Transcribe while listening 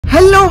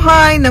Hello,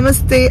 hi,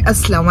 namaste,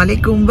 assalamu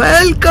alaikum,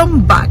 welcome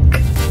back.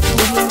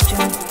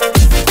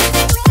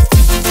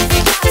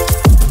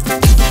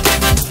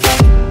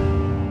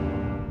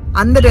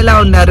 అందరు ఎలా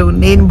ఉన్నారు?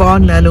 నేను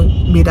బాగున్నాను,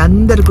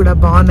 మీరందరూ కూడా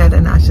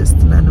బాగున్నారని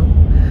ఆశిస్తున్నాను.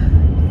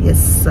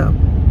 ఎస్,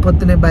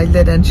 పొద్దునే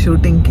బయలుదేరాను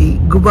షూటింగ్కి,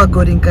 గుబా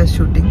గోరింకా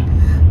షూటింగ్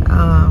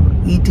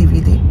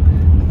ఈటీవీది.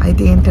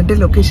 అయితే ఏంటంటే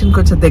లొకేషన్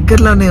కొంచెం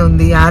దగ్గరలోనే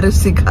ఉంది,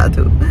 ఆర్ఎస్సి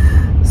కాదు.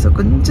 సో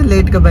కొంచెం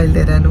లేట్గా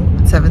బయలుదేరాను,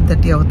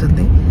 7:30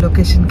 అవుతుంది.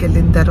 లొకేషన్కి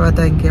వెళ్ళిన తర్వాత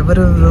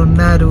ఇంకెవరు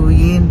ఉన్నారు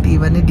ఏంటి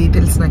ఇవన్నీ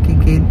డీటెయిల్స్ నాకు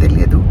ఇంకేం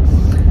తెలియదు.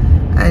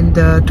 And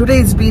today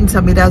is been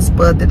Sameera's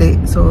birthday.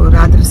 So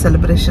రాత్రి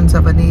సెలబ్రేషన్స్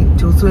అవన్నీ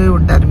చూసే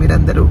ఉంటారు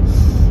మీరందరూ,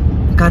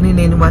 కానీ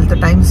నేను వాళ్ళతో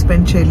టైం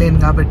స్పెండ్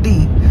చేయలేను కాబట్టి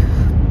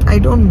ఐ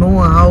డోంట్ నో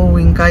హౌ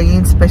ఇంకా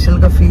ఏం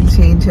స్పెషల్గా ఫీల్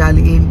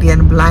చేయించాలి ఏంటి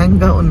అని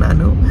బ్లాంక్గా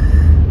ఉన్నాను.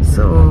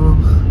 సో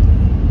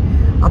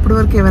అప్పటి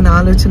వరకు ఏమైనా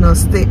ఆలోచన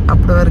వస్తే,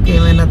 అప్పటి వరకు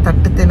ఏమైనా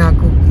తట్టితే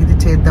నాకు ఇది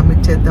చేద్దాం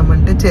ఇది చేద్దాం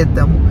అంటే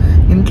చేద్దాము.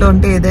 ఇంట్లో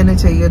ఉంటే ఏదైనా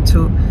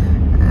చెయ్యొచ్చు,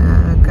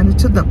 కానీ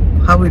చూద్దాం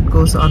హౌ ఇట్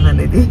గోస్ ఆన్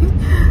అనేది.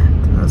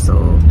 సో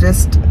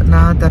జస్ట్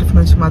నా తరఫు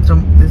నుంచి మాత్రం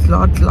this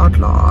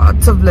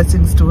lots of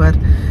blessings to her.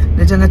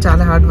 నిజంగా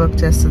చాలా హార్డ్ వర్క్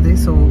చేస్తుంది.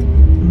 So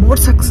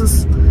more success.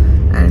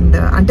 అండ్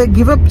అంటే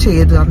గివప్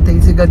చేయదు, అంత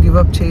ఈజీగా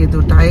గివప్ చేయదు,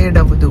 టైర్డ్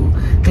అవ్వదు,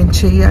 నేను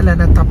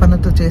చెయ్యాలన్న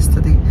తపనతో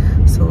చేస్తుంది.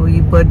 సో ఈ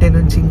బర్త్డే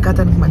నుంచి ఇంకా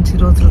తనకు మంచి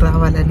రోజులు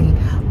రావాలని,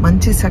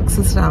 మంచి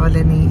సక్సెస్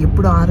రావాలని,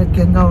 ఎప్పుడు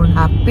ఆరోగ్యంగా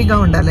హ్యాపీగా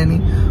ఉండాలని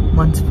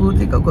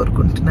మనస్ఫూర్తిగా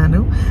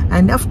కోరుకుంటున్నాను.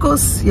 అండ్ అఫ్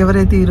కోర్స్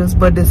ఎవరైతే ఈరోజు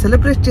బర్త్డే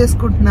సెలబ్రేట్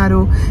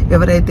చేసుకుంటున్నారో,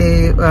 ఎవరైతే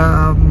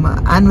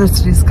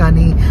యానివర్సరీస్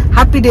కానీ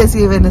హ్యాపీ డేస్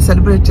ఏవైనా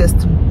సెలబ్రేట్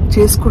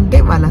చేసుకుంటే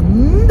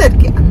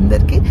వాళ్ళందరికీ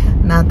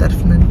నా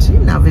తరఫు నుంచి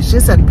నా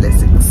విషెస్ అండ్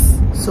బ్లెస్సింగ్స్.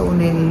 సో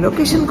నేను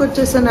లొకేషన్కి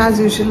వచ్చేసాను యాజ్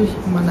యూజువల్.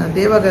 మన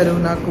దేవ గారు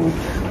నాకు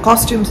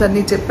కాస్ట్యూమ్స్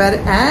అన్నీ చెప్పారు.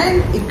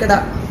 అండ్ ఇక్కడ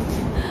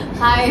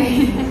హాయ్,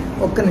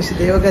 ఒక్క నిమిషం,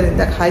 దేవ గారు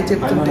ఇందాక హాయ్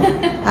చెప్తుంటే,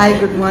 హాయ్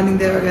గుడ్ మార్నింగ్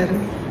దేవ గారు,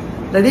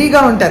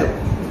 రెడీగా ఉంటారు.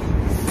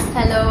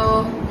 Hello,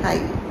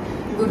 hi.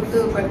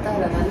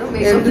 గుర్తుపడతారా నన్ను?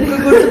 ఎందుకు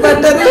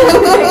గుర్తుపడతారు?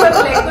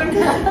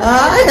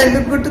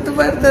 ఎందుకు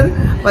గుర్తుపడతారు?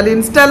 వాళ్ళు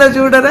ఇన్స్టాలో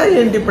చూడరా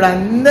ఏంటి? ఇప్పుడు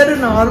అందరూ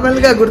నార్మల్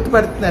గా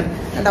గుర్తుపడుతున్నారు.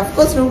 అండ్ అఫ్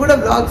కోర్స్ నువ్వు కూడా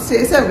బ్లాగ్స్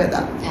చేసావు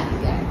కదా.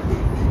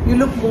 You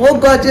look more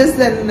gorgeous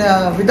than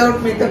without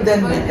makeup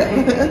than makeup.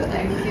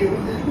 Thank you.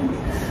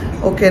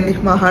 Okay అండి,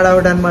 మా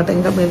హడావుడు అనమాట.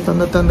 ఇంకా మీరు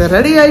తొందర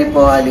రెడీ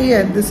అయిపోవాలి.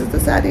 And this is the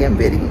sorry I'm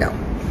wearing now.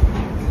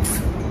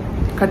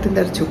 కట్టిన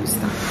దగ్గర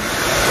చూపిస్తా.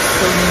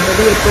 సో నేను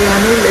రెడీ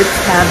అయిపోయాను.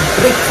 Let's have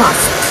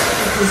breakfast.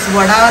 This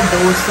vada,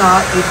 dosa,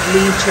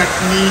 idli,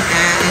 chutney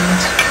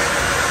and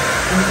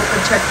ఇంకొక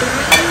చట్నీ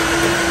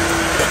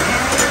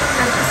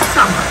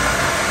సాంబార్.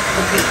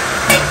 ఓకే,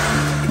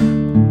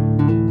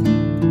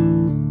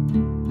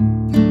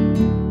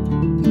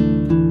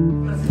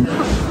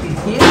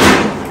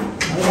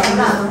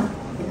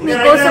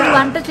 మీకోసం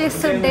వంట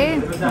చేస్తుంటే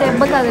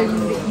దెబ్బ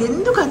తగిలింది.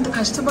 ఎందుకు అంత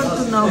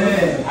కష్టపడుతున్నావు?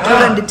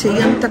 చూడండి,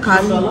 చెయ్యి అంత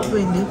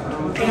కాలిపోయింది.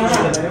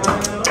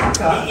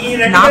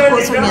 నా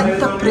కోసం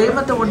ఎంత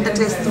ప్రేమతో వంట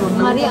చేస్తూ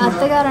ఉన్నావు. మరి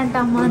అత్తగారంట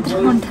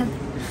మాత్రం ఉంటుంది.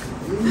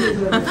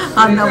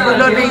 ఆ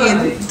నవ్వులోనే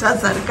ఎంత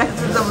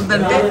సరికష్టం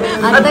ఉందంటే,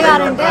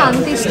 అత్తగారంటే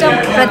అంత ఇష్టం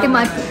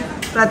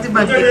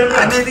ప్రతిమకి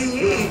అనేది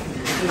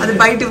అది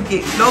బయటకి,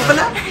 లోపల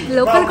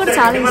కూడా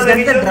చాలా ఇష్టం.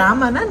 ఎంత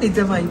డ్రామానా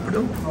నిజమా?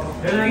 ఇప్పుడు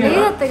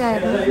లేదు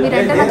అత్తగారు,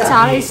 మీరంటే నాకు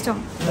చాలా ఇష్టం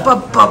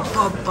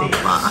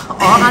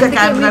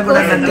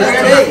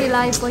ఇలా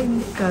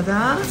అయిపోయింది కదా.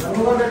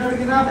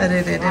 అరే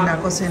నా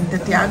కోసం ఎంత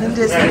త్యాగం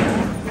చేశాను.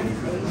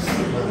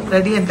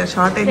 రెడీ అంట,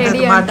 షార్ట్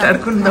అయితే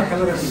మాట్లాడుకుందాం.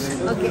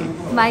 Okay,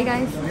 bye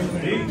guys.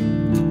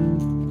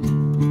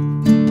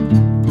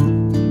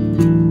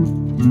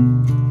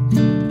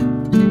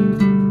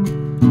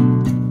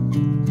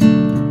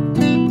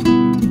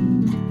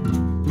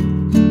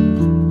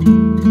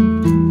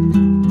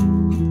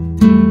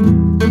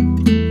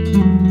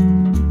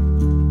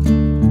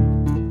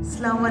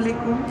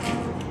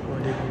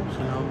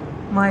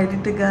 మా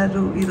ఎడిటర్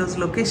గారు ఈరోజు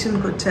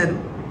లొకేషన్కి వచ్చారు.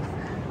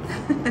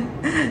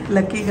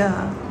 లక్కీగా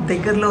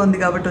దగ్గరలో ఉంది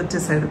కాబట్టి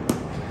వచ్చేసాడు.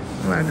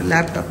 వాడు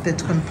ల్యాప్టాప్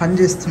తెచ్చుకొని పని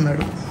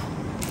చేస్తున్నాడు.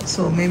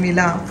 సో మేము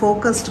ఇలా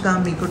ఫోకస్డ్గా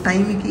మీకు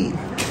టైంకి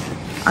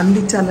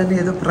అందించాలని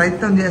ఏదో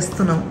ప్రయత్నం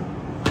చేస్తున్నాం.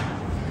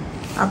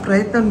 ఆ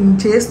ప్రయత్నం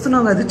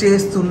చేస్తున్నాం, అది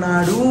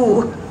చేస్తున్నాడు.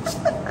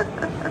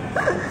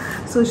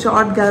 సో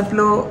షార్ట్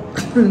గ్యాప్లో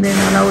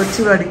నేను అలా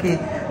వచ్చి వాడికి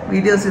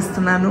వీడియోస్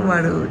ఇస్తున్నాను,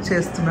 వాడు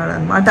చేస్తున్నాడు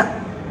అనమాట.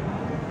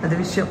 అది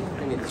విషయం.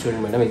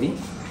 చూడండి మేడం, ఇది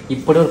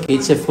ఇప్పటివరకు ఏ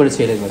చెఫ్ కూడా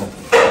చేయలేదు madam.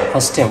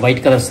 First time white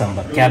colour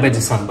sambar, cabbage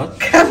sambar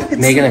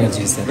మేఘనగర్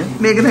చేశారు.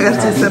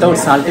 Without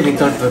salt,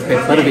 without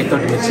pepper,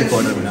 without మిర్చి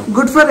powder madam.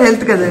 Good for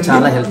health కదా,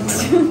 చాలా హెల్త్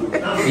మేడం.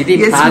 ఇది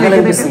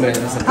తాగాలనిపిస్తుంది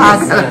మేడం.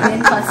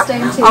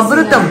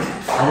 అమృతం.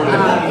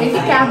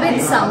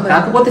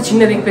 కాకపోతే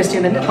చిన్న రిక్వెస్ట్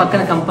ఏంటంటే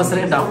పక్కన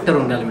కంపల్సరీగా డాక్టర్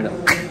ఉండాలి మేడం.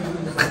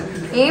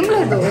 ఏం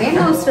లేదు, ఏం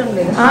అవసరం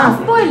లేదు.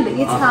 Half boiled,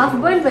 it's half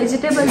boiled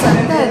vegetables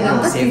అంతా.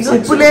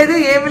 ఉప్పు లేదు,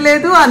 ఏమి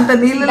లేదు, అంత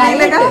నీళ్ళు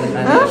నీళ్ళగా.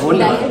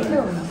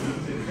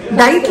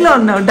 డైట్ లో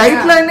ఉన్నావు,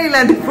 డైట్ లో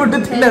ఇలాంటి ఫుడ్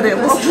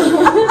తినరేమో.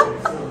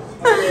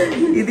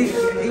 ఇది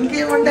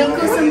ఇంకేముంటాయి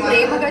కోసం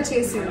ప్రేమగా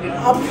చేసింది.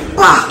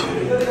 అబ్బా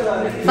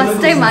ఫస్ట్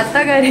టైం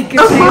అత్తగారికి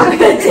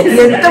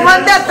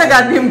ఎంతమంది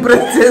అత్తగారిని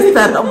ఇంప్రెస్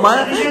చేస్తారమ్మా,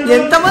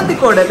 ఎంతమంది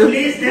కోడలు.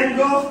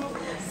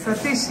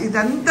 సతీష్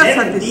ఇదంతా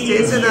సతీష్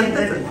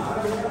చేసేదంతా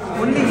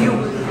ఓన్లీ యూ.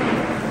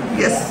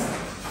 ఎస్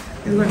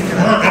ఇదిగోండి ఇక్కడ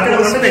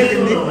పోస్ట్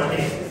పెట్టింది,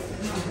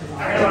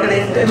 ఇక్కడ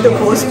ఏంటంటే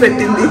పోస్ట్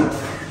పెట్టింది,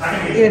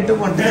 ఏంటో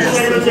వంట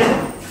చేస్తుంది.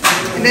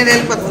 నేను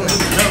వెళ్ళిపోతున్నాను.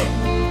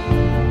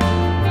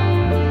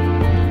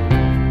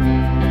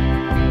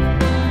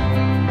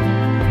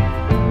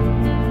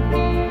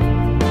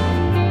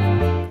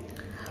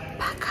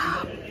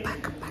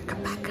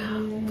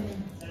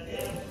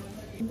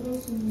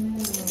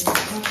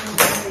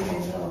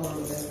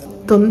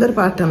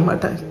 తొందరపాటు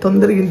అనమాట,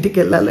 తొందరగా ఇంటికి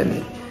వెళ్ళాలని.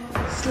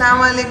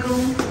 అస్సలాము అలైకుం.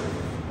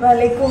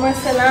 వాలేకుమ్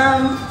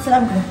అస్సలాం.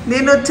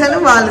 నేను వచ్చాను,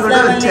 వాళ్ళు కూడా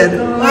వచ్చారు.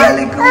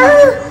 వాలేకుం.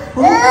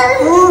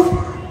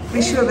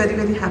 Wish you very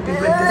very happy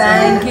birthday.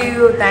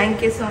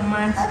 Thank you so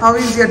much. How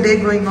is your day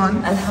going on?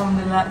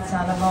 అల్హమ్దులిల్లాహ్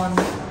చాలా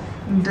బాగుంది.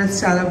 డ్రెస్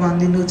చాలా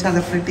బాగుంది, నువ్వు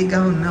చాలా ప్రిటీగా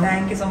ఉన్నావు.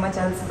 Thank you so much.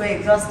 అలసిపోయి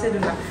ఎగ్జాస్టెడ్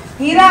ఉన్నా.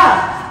 Heera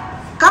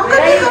come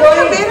come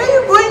where are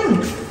you going?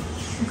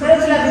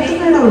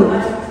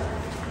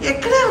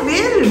 ఎక్కడ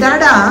వేరు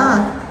డాడా?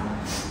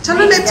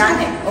 చలో లెట్స్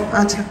గో.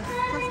 అచ్చా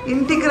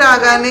ఇంటికి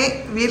రాగానే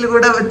వీళ్ళు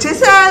కూడా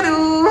వచ్చేసారు.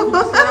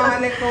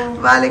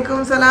 వాలేకుం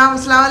సలాం.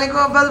 అస్సలాము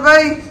అలైకుం అబ్బాస్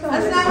భాయ్.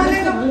 అస్సలాము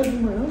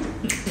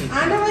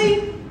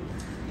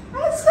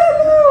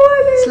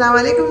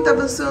అలైకుం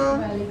Tabassum.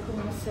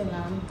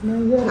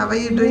 How are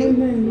you doing?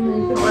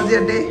 What's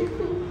your day?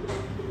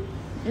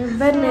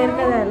 ఎవ్వరు లేరు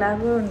కదా,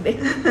 ఎలాగో ఉంది.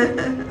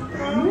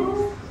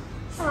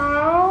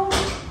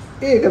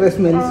 ఏ కదా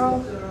స్మెల్స్.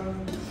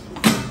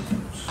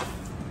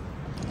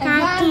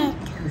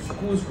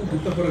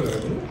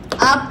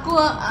 आपको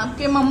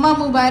आपके मम्मा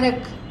मुबारक.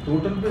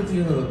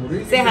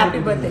 సే హ్యాపీ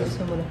బర్త్డే.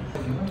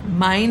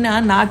 మా ఆయన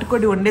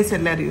నాటుకోడి వండేసి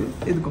వెళ్ళారు.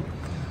 ఇదిగో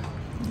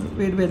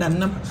వేడి వేడి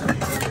అన్నం,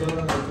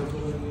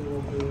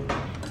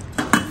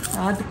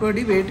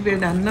 నాటుకోడి వేడి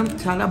వేడి అన్నం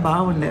చాలా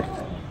బాగుండారు.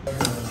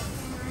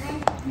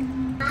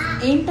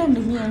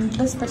 ఏంటండి మీ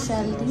ఇంట్లో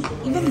speciality?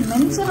 Even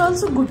men's are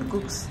also good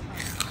cooks.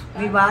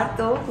 మీ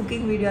వారితో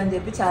కుకింగ్ వీడియో అని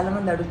చెప్పి చాలా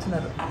మంది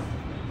అడుగుతున్నారు.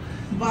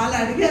 వాళ్ళు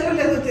అడిగారో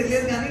లేదో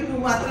తెలియదు కానీ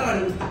నువ్వు మాత్రం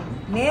అడుగుతావు.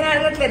 నేను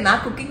అడగట్లేదు, నా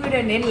కుకింగ్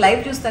వీడియో నేను లైవ్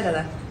చూస్తా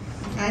కదా.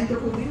 ఆయనతో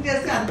కుకింగ్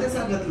చేస్తే అంతే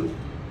సంగతులు.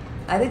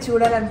 అది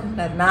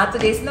చూడాలనుకుంటున్నారు. నాతో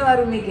చేసిన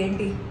వారు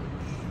మీకేంటి,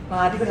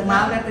 అది కూడా మా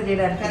గారితో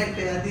చేయడానికి.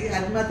 కరెక్ట్,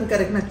 అది మాత్రం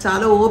కరెక్ట్. నాకు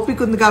చాలా ఓపిక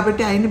ఉంది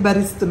కాబట్టి ఆయన్ని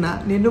భరిస్తున్నా,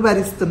 నిన్ను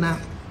భరిస్తున్నా.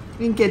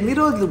 ఇంకెన్ని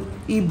రోజులు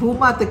ఈ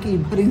భూమాతకి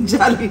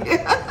భరించాలి?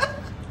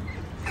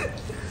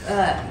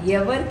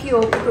 ఎవరికి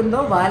ఓపిక ఉందో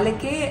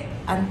వాళ్ళకే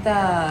అంత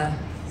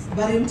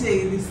భరించే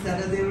ఇది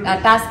ఇస్తారా దేవుడు,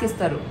 టాస్క్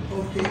ఇస్తారు.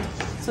 ఓకే.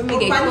 సో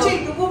మీకు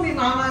నువ్వు మీ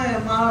మామ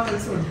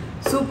కలిసి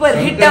సూపర్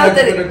హిట్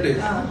అవుతుంది.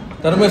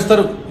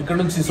 తరిమేస్తారు ఇక్కడ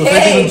నుంచి,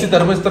 సొసైటీ నుంచి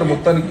తరిమేస్తారు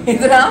మొత్తానికి.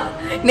 ఇదిరా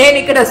నేను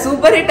ఇక్కడ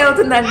సూపర్ హిట్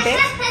అవుతుందంటే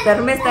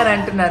తరిమేస్తారు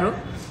అంటున్నారు.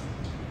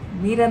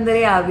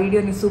 మీరందరే ఆ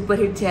వీడియోని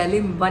సూపర్ హిట్ చేయాలి,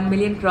 1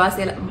 million క్రాస్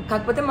చేయాలి.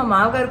 కాకపోతే మా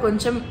మామగారు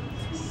కొంచెం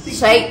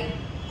షై,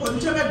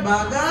 కొంచెం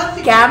బాగా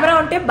కెమెరా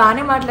ఉంటే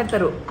బాగానే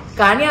మాట్లాడతారు,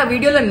 కానీ ఆ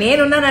వీడియోలో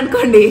నేనున్నాను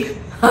అనుకోండి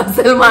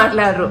అసలు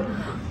మాట్లాడరు.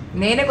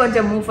 నేనే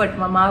కొంచెం మూఫట్.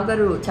 మా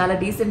మామగారు చాలా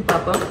డీసెంట్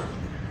పాపం.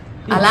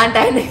 అలాంటి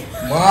ఆయన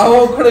మా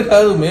ఒక్కడే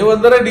కాదు,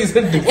 మేమందరే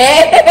డీసెంట్.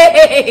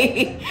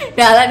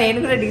 అలా నేను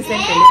కూడా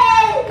డీసెంట్,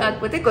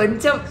 కాకపోతే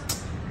కొంచెం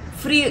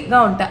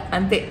ఫ్రీగా ఉంటా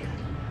అంతే.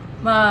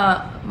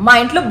 మా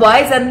ఇంట్లో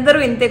బాయ్స్ అందరూ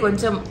ఇంతే,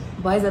 కొంచెం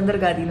బాయ్స్ అందరు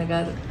కాదు, ఈయన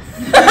కాదు,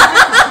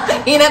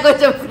 ఈయన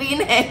కొంచెం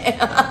ఫ్రీనే.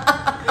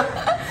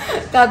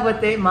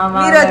 కాకపోతే మా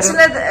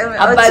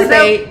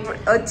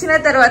వచ్చిన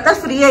తర్వాత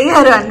ఫ్రీ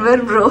అయ్యారు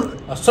అన్వర్ బ్రో.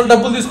 అస్సలు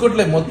డబ్బులు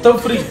తీసుకోవట్లేదు, మొత్తం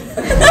ఫ్రీ.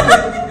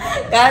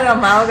 కాదు, మా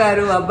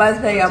మామగారు అబ్బాస్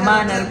భాయ్ అమ్మా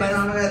అన్నారు.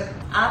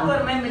 आप और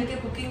मैं मिलके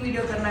कुकिंग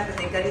वीडियो करना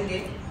करेंगे.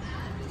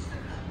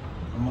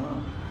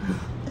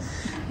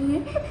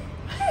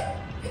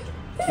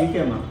 ठीक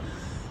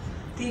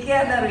है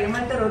అన్నారు.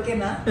 ఏమంటారు?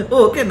 ఓకేనా?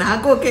 ఓకే,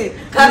 నాకు ఓకే.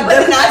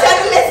 కాకపోతే నా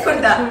ఛానల్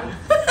వేసుకుంటా.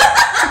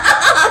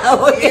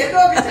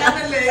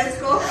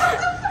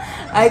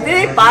 అయితే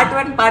పార్ట్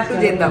 1 పార్ట్ 2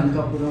 చేద్దాం.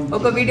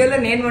 ఒక వీడియోలో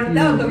నేను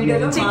వండుతా, ఒక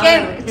వీడియోలో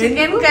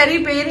చికెన్ కర్రీ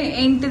పేరు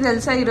ఏంటి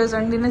తెలుసా? ఈ రోజు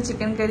వండిన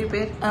చికెన్ కర్రీ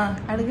పేరు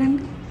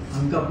అడగండి.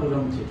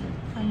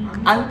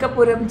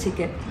 అంకపురం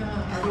చికెన్.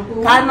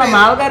 కాదు, మా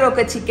మామగారు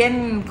ఒక చికెన్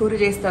కూర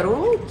చేస్తారు,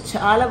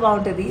 చాలా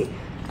బాగుంటది.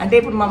 అంటే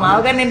ఇప్పుడు మా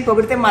మామగారు నేను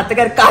పొగిడితే మా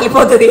అత్తగారు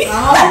కాలిపోతుంది.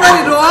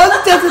 రోజు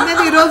చేసింది.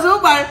 ఈరోజు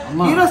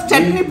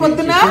చట్నీ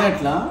పొద్దున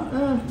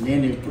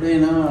నేను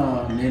ఎప్పుడైనా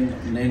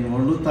నేను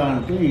వండుతా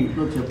అంటే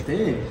ఇంట్లో చెప్తే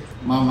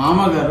మా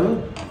మామగారు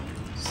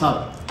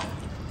సాబ్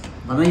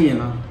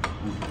బనయ్యేనా,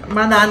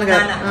 మా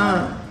నాన్నగారు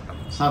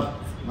సాబ్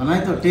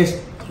బనాయితో టేస్ట్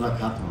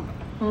ఖాతా.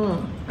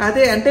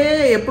 అదే అంటే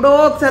ఎప్పుడో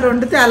ఒకసారి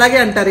వండితే అలాగే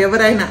అంటారు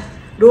ఎవరైనా.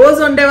 రోజు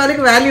వండే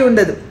వాళ్ళకి వాల్యూ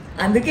ఉండదు.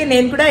 అందుకే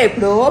నేను కూడా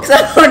ఎప్పుడో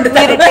ఒకసారి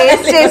వండుతా.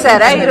 టేస్ట్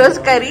చేశారా ఈ రోజు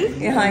కర్రీ?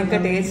 ఇంకా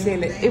టేస్ట్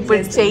చేయలేదు,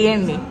 ఇప్పుడు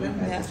చెయ్యండి.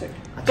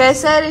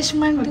 कैसा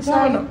रिश्मन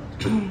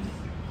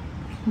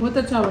बहुत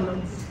अच्छा बना.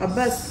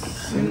 అబ్బాస్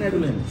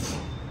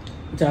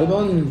చాలా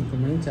బాగుంది,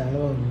 చాలా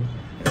బాగుంది.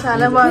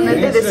 చాలా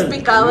బాగుందండి. రెసిపీ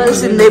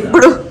కావాల్సిందే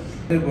ఇప్పుడు.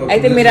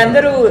 అయితే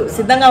మీరందరూ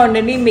సిద్ధంగా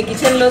ఉండండి. మీ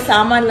కిచెన్ లో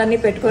సామాన్లన్నీ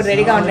పెట్టుకొని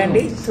రెడీగా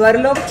ఉండండి.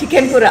 త్వరలో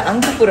చికెన్ కూర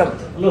అంకుపురం.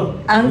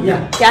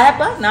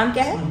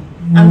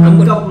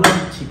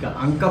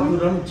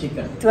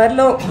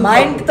 త్వరలో మా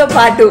ఇంటితో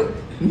పాటు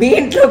మీ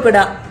ఇంట్లో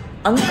కూడా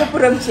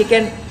అంకుపురం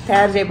చికెన్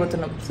తయారు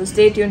చేయబోతున్నాం. So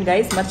stay tune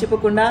guys.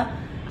 మర్చిపోకుండా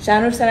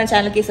షానూర్ సనా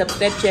ఛానల్కి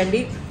సబ్స్క్రైబ్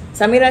చేయండి.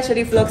 సమీరా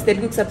షరీఫ్ వ్లాగ్స్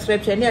తెలుగుకి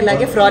సబ్స్క్రైబ్ చేయండి.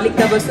 అలాగే ఫ్రాలిక్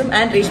తబస్సుమ్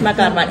అండ్ రేష్మా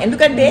కార్మాన్.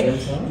 ఎందుకంటే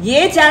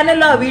ఏ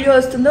ఛానల్లో ఆ వీడియో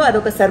వస్తుందో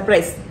అదొక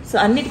సర్ప్రైజ్. సో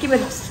అన్నిటికీ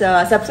మీరు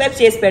సబ్స్క్రైబ్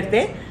చేసి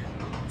పెడితే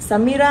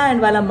సమీరా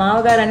అండ్ వాళ్ళ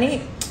మామగారని,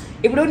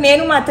 ఇప్పుడు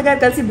నేను మా అత్తగారు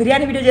కలిసి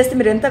బిర్యానీ వీడియో చేస్తే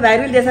మీరు ఎంత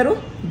వైరల్ చేశారు,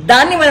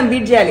 దాన్ని మనం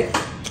బీట్ చేయాలి.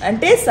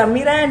 అంటే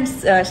సమీరా అండ్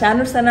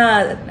షానూర్ సనా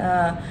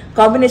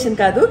కాంబినేషన్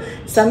కాదు,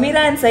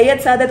 Sameera and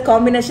Syed Sadat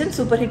combination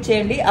super hit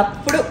చేయండి.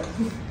 అప్పుడు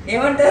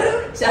ఏమంటారు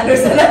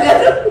షానూర్ సనా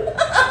గారు?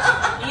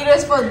 ఈ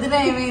రోజు పొద్దున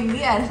ఏమైంది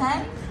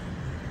అర్హాన్?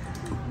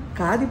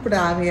 కాదు ఇప్పుడు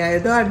ఆమె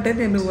ఏదో అంటే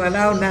నేను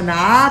అలా ఉన్నా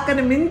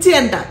నాకని మించి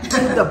అంట.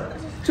 చూద్దాం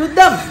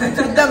చూద్దాం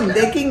చూద్దాం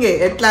దేకింగే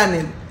ఎట్లా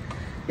అనేది.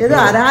 ఏదో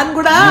అర్హాన్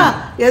కూడా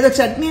ఏదో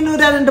చట్నీ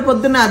నూరానంటే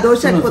పొద్దున్న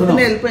దోశ పొద్దున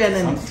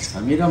వెళ్ళిపోయానని.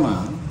 समीरमा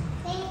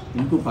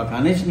इनको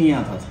पकाने से नहीं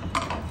आता था.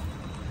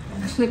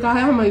 उसने कहा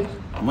है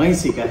मैं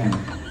सिखाया.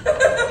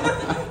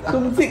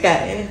 तुम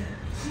सिखाए?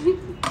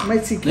 मैं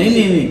सीखी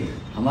नहीं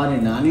हमारी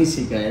नानी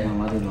सिखाए,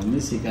 हमारी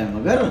मम्मी सिखाए,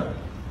 मगर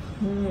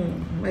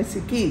मैं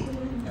सीखी.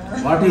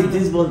 व्हाट इज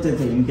दिस बोलते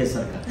थे इनके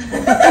सरकार.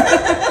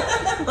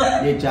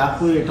 ये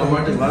चाकू ये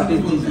टमाटर what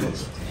is this.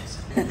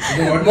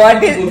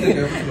 What is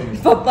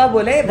पप्पा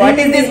बोले व्हाट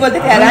इज दिस बोलते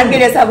थे, हैरान के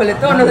जैसा बोले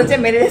तो उन्होंने सोचे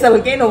मेरे जैसा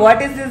बोल के नो व्हाट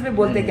इज दिस भी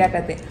बोलते क्या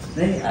कहते.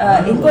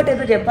 ఇంకోటి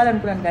ఏదో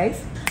చెప్పాలనుకున్నాను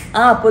గైస్.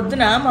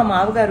 పొద్దున మా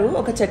మామగారు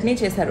ఒక చట్నీ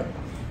చేశారు.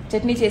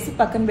 చట్నీ చేసి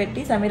పక్కన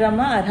పెట్టి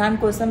సమీరమ్మ అర్హాన్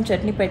కోసం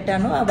చట్నీ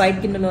పెట్టాను, ఆ వైట్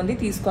గిన్నెలో ఉంది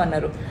తీసుకో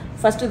అన్నారు.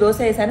 ఫస్ట్ దోశ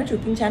వేసాను,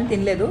 చూపించాను,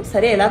 తినలేదు.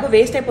 సరే ఎలాగో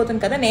వేస్ట్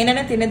అయిపోతుంది కదా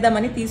నేనైనా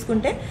తినేద్దామని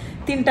తీసుకుంటే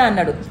తింటా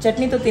అన్నాడు,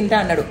 చట్నీతో తింటా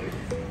అన్నాడు.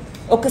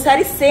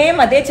 ఒక్కసారి సేమ్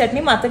అదే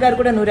చట్నీ మా అత్తగారు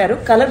కూడా నూరారు.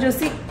 కలర్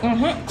చూసి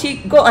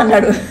చిక్కో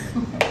అన్నాడు,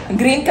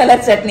 గ్రీన్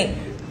కలర్ చట్నీ.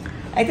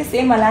 అయితే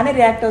సేమ్ అలానే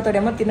రియాక్ట్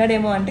అవుతాడేమో,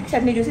 తినడేమో అంటే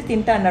చట్నీ చూసి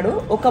తింటా అన్నాడు.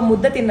 ఒక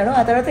ముద్ద తిన్నాడు.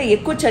 ఆ తర్వాత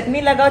ఎక్కువ చట్నీ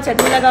లాగా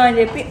అని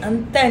చెప్పి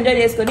అంతా ఎంజాయ్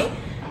చేసుకొని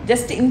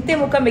జస్ట్ ఇంతే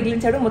ముక్క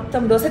మిగిలించాడు,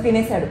 మొత్తం దోశ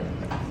తినేశాడు.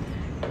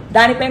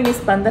 దానిపై మీ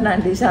స్పందన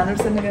అండి షానూర్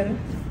సనా గారు?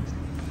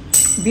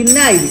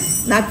 విన్నా, ఇది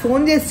నాకు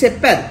ఫోన్ చేసి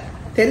చెప్పారు,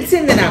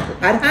 తెలిసింది నాకు.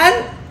 Arhan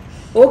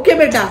okay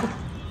beta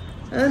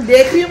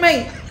దేఖీ my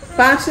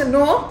pass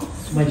no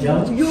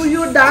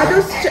you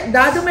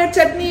Dadu made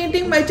chutney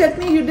eating my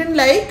chutney you didn't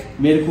like.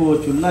 मेरे को वो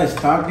चूल्हा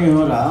स्टार्ट नहीं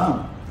हो रहा,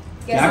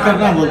 क्या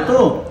करना बोल तो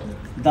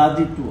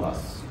दादी टू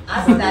आस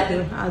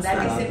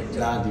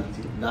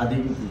दादी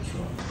भी पूछो.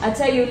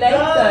 अच्छा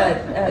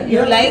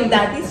you like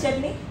दादी's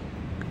chutney?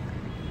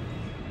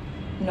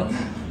 No.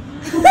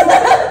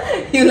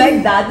 You like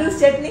dadu's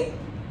chutney?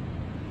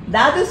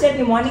 Dadu's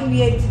chutney morning we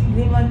ate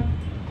green one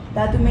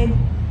dadu made.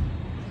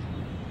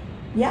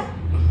 Yeah?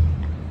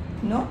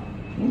 No.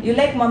 You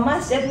like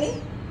mama's chutney?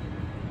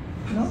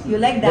 No. You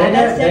like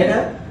dada's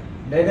chutney?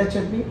 Dada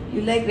chutney.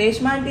 You like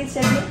Reshma auntie's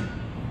chutney?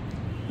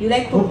 You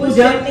like Pupu's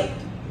chutney?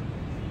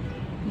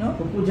 No.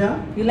 Pupuja.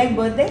 You like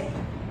birthday?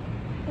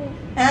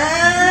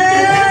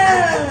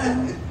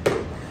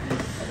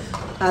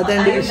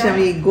 అదండి విషయం.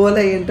 ఈ గోల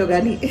ఏంటో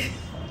కానీ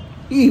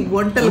ఈ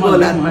వంటల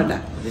గోల అనమాట.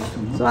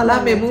 సో అలా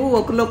మేము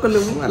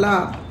ఒకరికొకరు అలా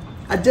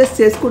అడ్జస్ట్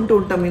చేసుకుంటూ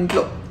ఉంటాం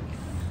ఇంట్లో.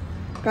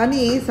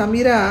 కానీ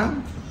సమీరా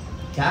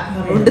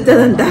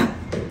వండుతుందంట,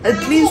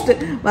 అట్లీస్ట్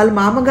వాళ్ళ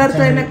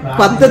మామగారితో అయినా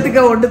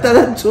పద్ధతిగా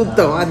వండుతుందని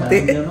చూద్దాం అంతే.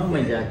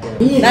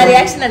 నా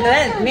రియాక్షన్ అంటే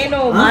నేను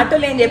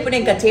మాటలు ఏం చెప్పిన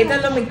ఇంకా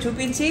చేతల్లో మీకు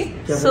చూపించి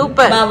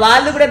సూపర్. మా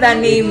వాళ్ళు కూడా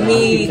దాన్ని మీ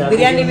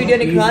బిర్యానీ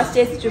వీడియోని క్రాస్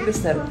చేసి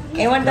చూపిస్తారు.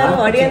 ఏమంటారు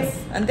ఆడియన్స్?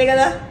 అంతే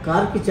కదా.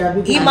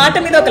 ఈ మాట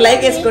మీద ఒక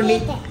లైక్ వేసుకోండి.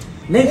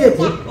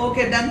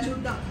 ఓకే డన్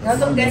చూద్దాం.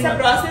 कैसा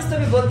प्रोसेस तो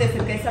भी बोलते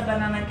फिर कैसा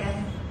बनाना क्या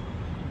है?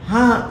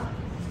 हाँ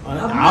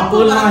आप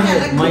बोलना है,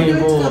 मैं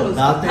वो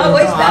डालते हैं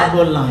तो आप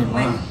बोलना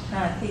है.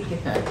 ठीक है.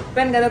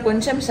 చెప్పాను కదా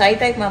కొంచెం షై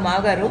టైప్ మా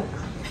మామగారు,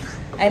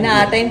 అయినా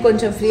ఆ టైం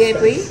కొంచెం ఫ్రీ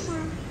అయిపోయి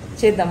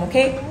చేద్దాం.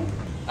 ఓకే,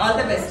 ఆల్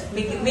ది బెస్ట్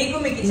మీకు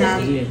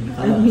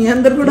మీ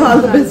అందరు కూడా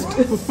ఆల్ ది బెస్ట్.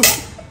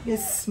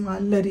 ఎస్, మా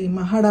అల్లరి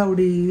మా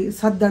హడావుడి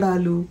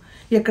సద్దడాలు,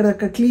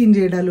 ఎక్కడెక్కడ క్లీన్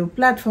చేయడాలు,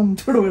 ప్లాట్ఫామ్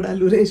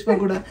తుడవడాలు రేష్మ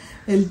కూడా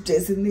హెల్ప్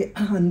చేసింది.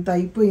 అంతా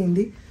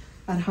అయిపోయింది.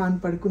 అర్హాన్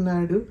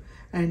పడుకున్నాడు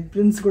అండ్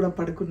ప్రిన్స్ కూడా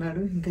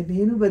పడుకున్నాడు. ఇంకా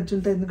నేను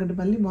బజ్జుంటా, ఎందుకంటే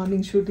మళ్ళీ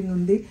మార్నింగ్ షూటింగ్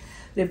ఉంది.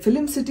 రేపు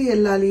ఫిలిం సిటీ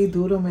వెళ్ళాలి,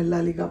 దూరం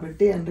వెళ్ళాలి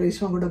కాబట్టి. అండ్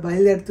రేష్మ కూడా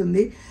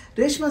బయలుదేరుతుంది.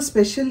 రేష్మ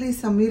స్పెషల్లీ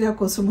సమీరా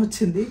కోసం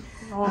వచ్చింది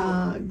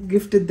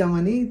గిఫ్ట్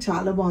ఇద్దామని.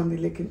 చాలా బాగుంది,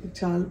 లేకిన్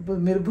చాలా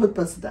మీరు बहुत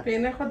पसंद है.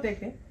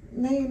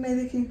 नहीं नहीं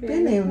देखी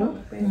पेन है ना,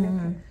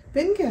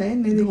 पेन क्या है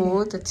नहीं देखी.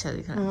 बहुत अच्छा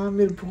दिखा.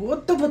 मेरे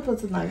बहुत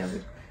पसंद आ गया.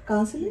 मेरे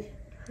कहाँ से ले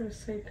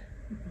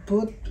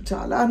बहुत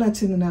చాలా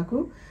నచ్చింది నాకు.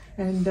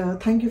 And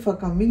thank you for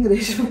coming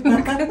Reshma.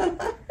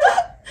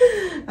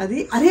 అది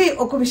అరే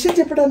ఒక విషయం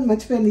చెప్పడానికి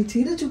మర్చిపోయాను. ఈ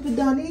చీర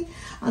చూపిద్దామని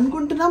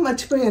అనుకుంటున్నా,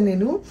 మర్చిపోయాను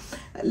నేను.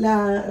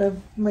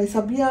 మై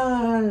సభ్య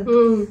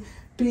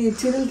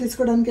చీరలు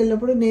తీసుకోవడానికి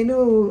వెళ్ళినప్పుడు నేను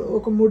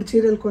ఒక 3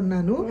 చీరలు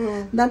కొన్నాను.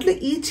 దాంట్లో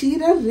ఈ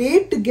చీర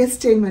రేట్ గెస్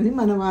చేయమని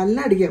మన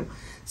వాళ్ళని అడిగాం.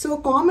 సో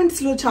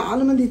కామెంట్స్ లో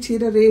చాలా మంది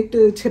చీర రేట్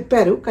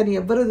చెప్పారు, కానీ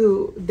ఎవరు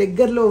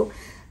దగ్గరలో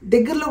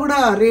కూడా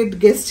రేట్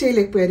గెస్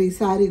చేయలేకపోయారు ఈ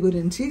శారీ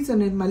గురించి. సో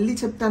నేను మళ్ళీ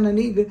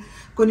చెప్తానని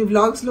కొన్ని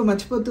వ్లాగ్స్ లో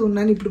మర్చిపోతూ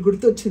ఉన్నాను, ఇప్పుడు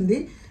గుర్తొచ్చింది.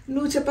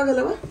 నువ్వు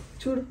చెప్పగలవా?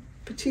 చూడు,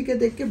 చీకే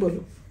దెక్కే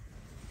బోలు.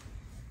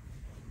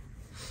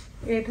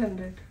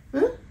 800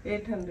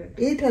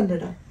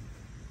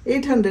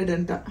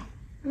 అంట.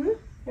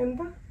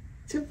 ఎంత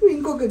చెప్పు,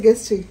 ఇంకొక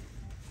గెస్ చెయ్యి.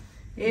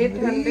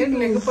 800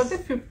 లేకపోతే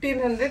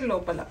 1500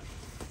 లోపల.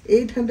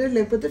 800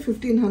 లేకపోతే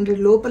 1500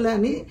 లోపల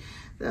అని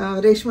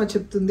రేష్మా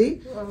చెప్తుంది.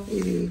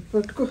 ఇది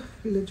పట్టుకో,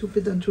 ఇలా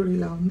చూపిద్దాం. చూడు,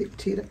 ఇలా ఉంది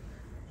చీర.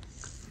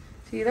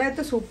 చీర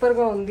అయితే సూపర్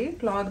గా ఉంది.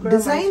 క్లాత్ కూడా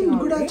డిజైన్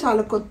కూడా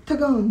చాలా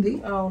కొత్తగా ఉంది.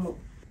 అవును.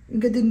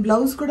 ఇంకా దీని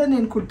బ్లౌజ్ కూడా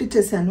నేను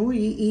కుట్టించేసాను.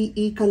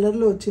 ఈ కలర్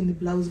లో వచ్చింది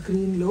బ్లౌజ్,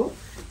 గ్రీన్ లో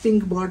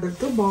పింక్ బార్డర్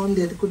తో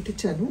బాగుంది, అది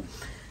కుట్టించాను.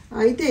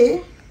 అయితే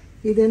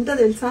ఇది ఎంత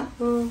తెలుసా?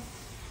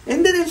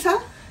 ఎంత తెలుసా?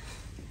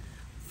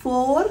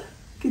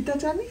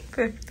 450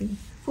 కరెక్ట్.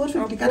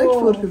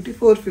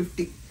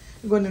 450.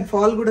 ఇంకో నేను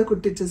ఫాల్ కూడా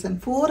కుట్టించేసాను.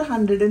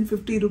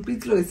 450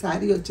 రూపీస్ లో ఈ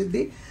శారీ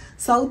వచ్చింది.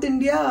 సౌత్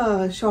ఇండియా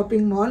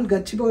షాపింగ్ మాల్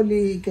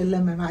గచ్చిబౌలికి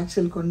వెళ్ళాం మేము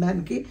యాక్చువల్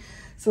కొనడానికి.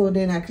 సో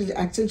నేను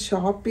యాక్చువల్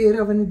షాప్ పేరు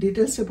అవన్నీ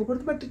డీటెయిల్స్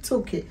చెప్పకూడదు, బట్ ఇట్స్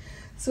ఓకే.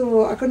 సో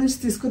అక్కడ నుంచి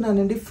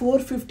తీసుకున్నానండి.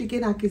 450కే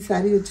నాకు ఈ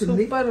శారీ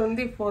వచ్చింది.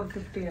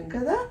 450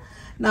 కదా.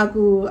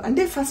 నాకు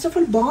అంటే ఫస్ట్ ఆఫ్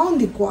ఆల్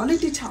బాగుంది,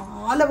 క్వాలిటీ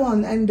చాలా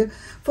బాగుంది. అండ్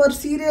ఫర్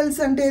సీరియల్స్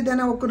అంటే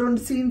ఏదైనా ఒక 2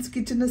 సీన్స్కి,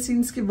 చిన్న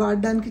సీన్స్కి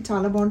వాడడానికి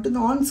చాలా బాగుంటుంది.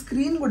 ఆన్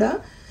స్క్రీన్ కూడా,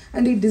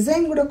 అండ్ ఈ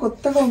డిజైన్ కూడా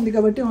కొత్తగా ఉంది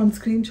కాబట్టి ఆన్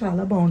స్క్రీన్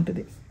చాలా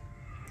బాగుంటుంది.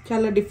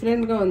 చాలా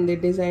డిఫరెంట్ గా ఉంది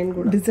డిజైన్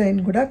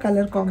కూడా.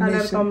 కలర్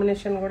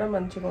కాంబినేషన్ కూడా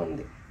మంచిగా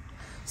ఉంది.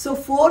 సో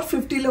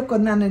 450లో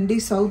కొన్నానండి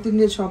సౌత్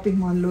ఇండియా షాపింగ్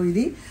మాల్లో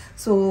ఇది.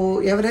 సో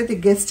ఎవరైతే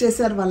గెస్ట్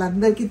చేశారో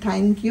వాళ్ళందరికీ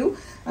థ్యాంక్ యూ.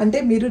 అంటే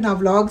మీరు నా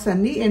వ్లాగ్స్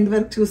అన్ని ఎండ్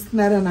వరకు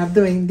చూస్తున్నారని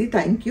అర్థమైంది.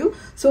 Thank you.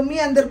 సో మీ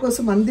అందరి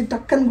కోసం అంది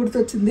టక్కని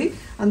గుర్తొచ్చింది,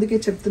 అందుకే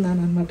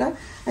చెప్తున్నాను అనమాట.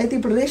 అయితే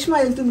ఇప్పుడు రేష్మా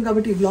వెళ్తుంది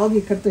కాబట్టి ఈ వ్లాగ్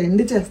ఇక్కడితో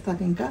ఎండ్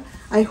చేస్తాను. ఇంకా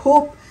ఐ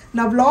హోప్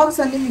నా వ్లాగ్స్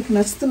అన్ని మీకు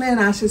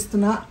నచ్చుతున్నాయని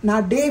ఆశిస్తున్నా. నా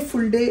డే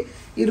ఫుల్ డే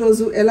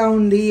ఈరోజు ఎలా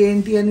ఉంది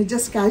ఏంటి అని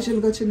జస్ట్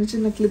క్యాజువల్గా చిన్న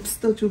చిన్న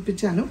క్లిప్స్తో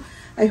చూపించాను.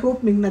 ఐ హోప్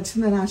మీకు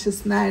నచ్చిందని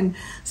ఆశిస్తున్నా. అండ్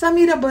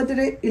సమీరా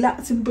బర్త్డే ఇలా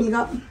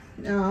సింపుల్గా,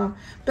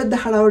 పెద్ద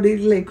హడావుడి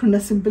లేకుండా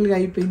సింపుల్గా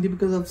అయిపోయింది.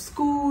 Because of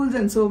schools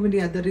and so many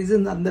other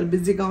reasons. అందరు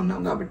బిజీగా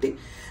ఉన్నాం కాబట్టి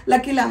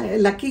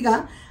లక్కీగా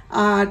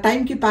ఆ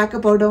టైంకి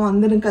ప్యాకప్ అవడం,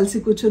 అందరం కలిసి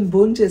కూర్చొని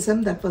భోజనం చేసాం.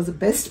 That was the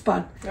best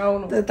part.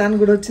 తను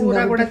కూడా వచ్చింది,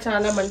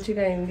 చాలా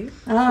మంచిగా అయింది.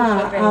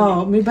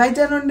 మీ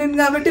భాయిజాన్ ఉండింది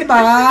కాబట్టి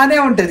బాగానే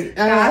ఉంటది.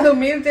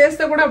 మీరు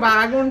చేస్తే కూడా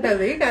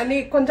బాగుంటది, కానీ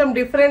కొంచెం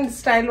డిఫరెంట్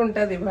స్టైల్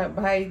ఉంటది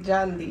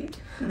భాయిజాన్ది,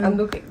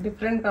 అందుకే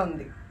డిఫరెంట్ గా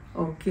ఉంది.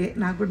 ఓకే,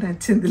 నాకు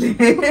నచ్చిందిలే.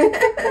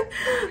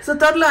 సో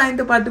త్వరలో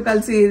ఆయనతో పాటు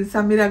కలిసి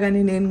సమీరా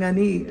గానీ నేను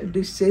గానీ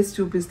డిష్ చేసి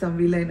చూపిస్తాం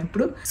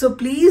వీలైనప్పుడు. So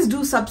please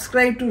do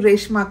subscribe to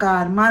రేష్మాక,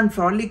 Arman,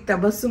 frolic,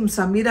 Tabassum,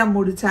 Sameera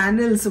 3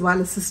 channels,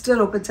 వాళ్ళ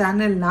సిస్టర్ ఒక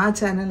ఛానల్, నా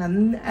channel,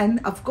 and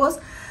of course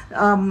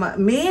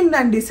main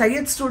అండి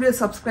సయ్యద్ స్టూడియోస్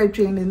సబ్స్క్రైబ్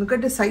చేయండి.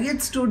 ఎందుకంటే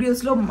సయ్యద్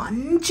స్టూడియోస్లో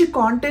మంచి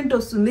కాంటెంట్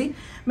వస్తుంది.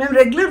 మేము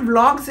రెగ్యులర్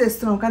వ్లాగ్స్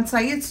చేస్తున్నాం, కానీ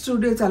సయ్యద్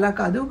స్టూడియోస్ అలా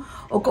కాదు.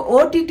 ఒక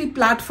ఓటీటీ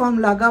ప్లాట్ఫామ్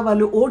లాగా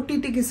వాళ్ళు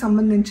ఓటీటీకి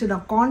సంబంధించిన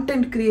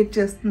కాంటెంట్ క్రియేట్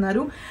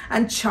చేస్తున్నారు.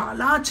 అండ్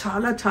చాలా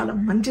చాలా చాలా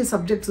మంచి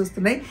సబ్జెక్ట్స్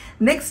వస్తున్నాయి.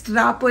 నెక్స్ట్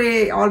రాపోయే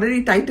ఆల్రెడీ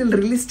టైటిల్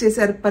రిలీజ్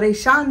చేశారు,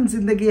 పరేషాన్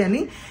జిందగీ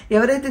అని.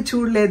 ఎవరైతే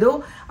చూడలేదో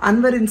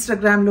అన్వర్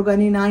ఇన్స్టాగ్రామ్లో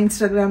కానీ, నా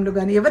ఇన్స్టాగ్రామ్లో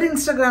కానీ, ఎవరి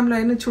ఇన్స్టాగ్రామ్లో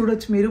అయినా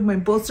చూడొచ్చు మీరు.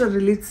 మేము పోస్టర్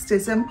రిలీజ్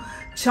చేసాము,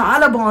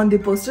 చాలా బాగుంది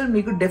పోస్టర్,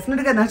 మీకు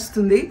డెఫినెట్గా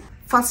నచ్చుతుంది.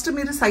 ఫస్ట్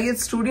మీరు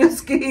సయ్యద్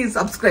స్టూడియోస్కి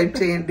సబ్స్క్రైబ్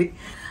చేయండి.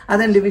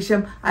 అదండి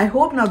విషయం. ఐ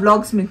హోప్ నా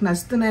బ్లాగ్స్ మీకు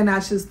నచ్చుతున్నాయని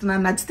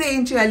ఆశిస్తున్నాను. నచ్చితే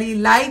ఏం చేయాలి?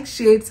 లైక్,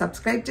 షేర్,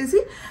 సబ్స్క్రైబ్ చేసి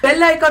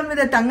బెల్ ఐకాన్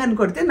మీద టంగ్ అని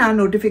కొడితే నా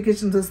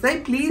నోటిఫికేషన్స్ వస్తాయి.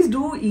 Please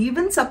do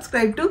even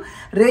subscribe to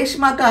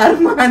రేష్మాక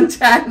Arman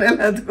channel.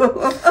 అదిగో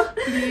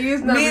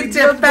మీరు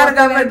చెప్పారు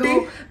కాబట్టి.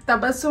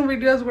 తబస్సుమ్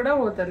వీడియోస్ కూడా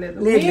పోతలేదు,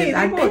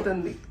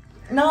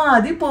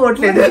 అది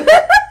పోవట్లేదు.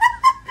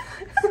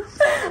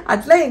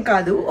 అట్లా ఏం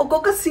కాదు,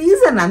 ఒక్కొక్క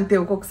సీజన్ అంతే.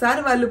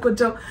 ఒక్కొక్కసారి వాళ్ళు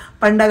కొంచెం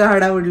పండగ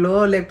హడావుడిలో,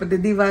 లేకపోతే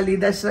దివాళీ,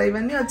 దసరా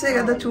ఇవన్నీ వచ్చాయి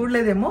కదా,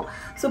 చూడలేదేమో.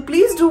 So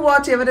please do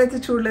watch. ఎవరైతే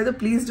చూడలేదో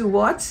please do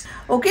watch.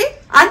 Okay,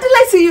 until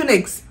I see you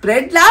next.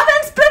 Spread love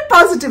and spread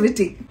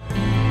positivity.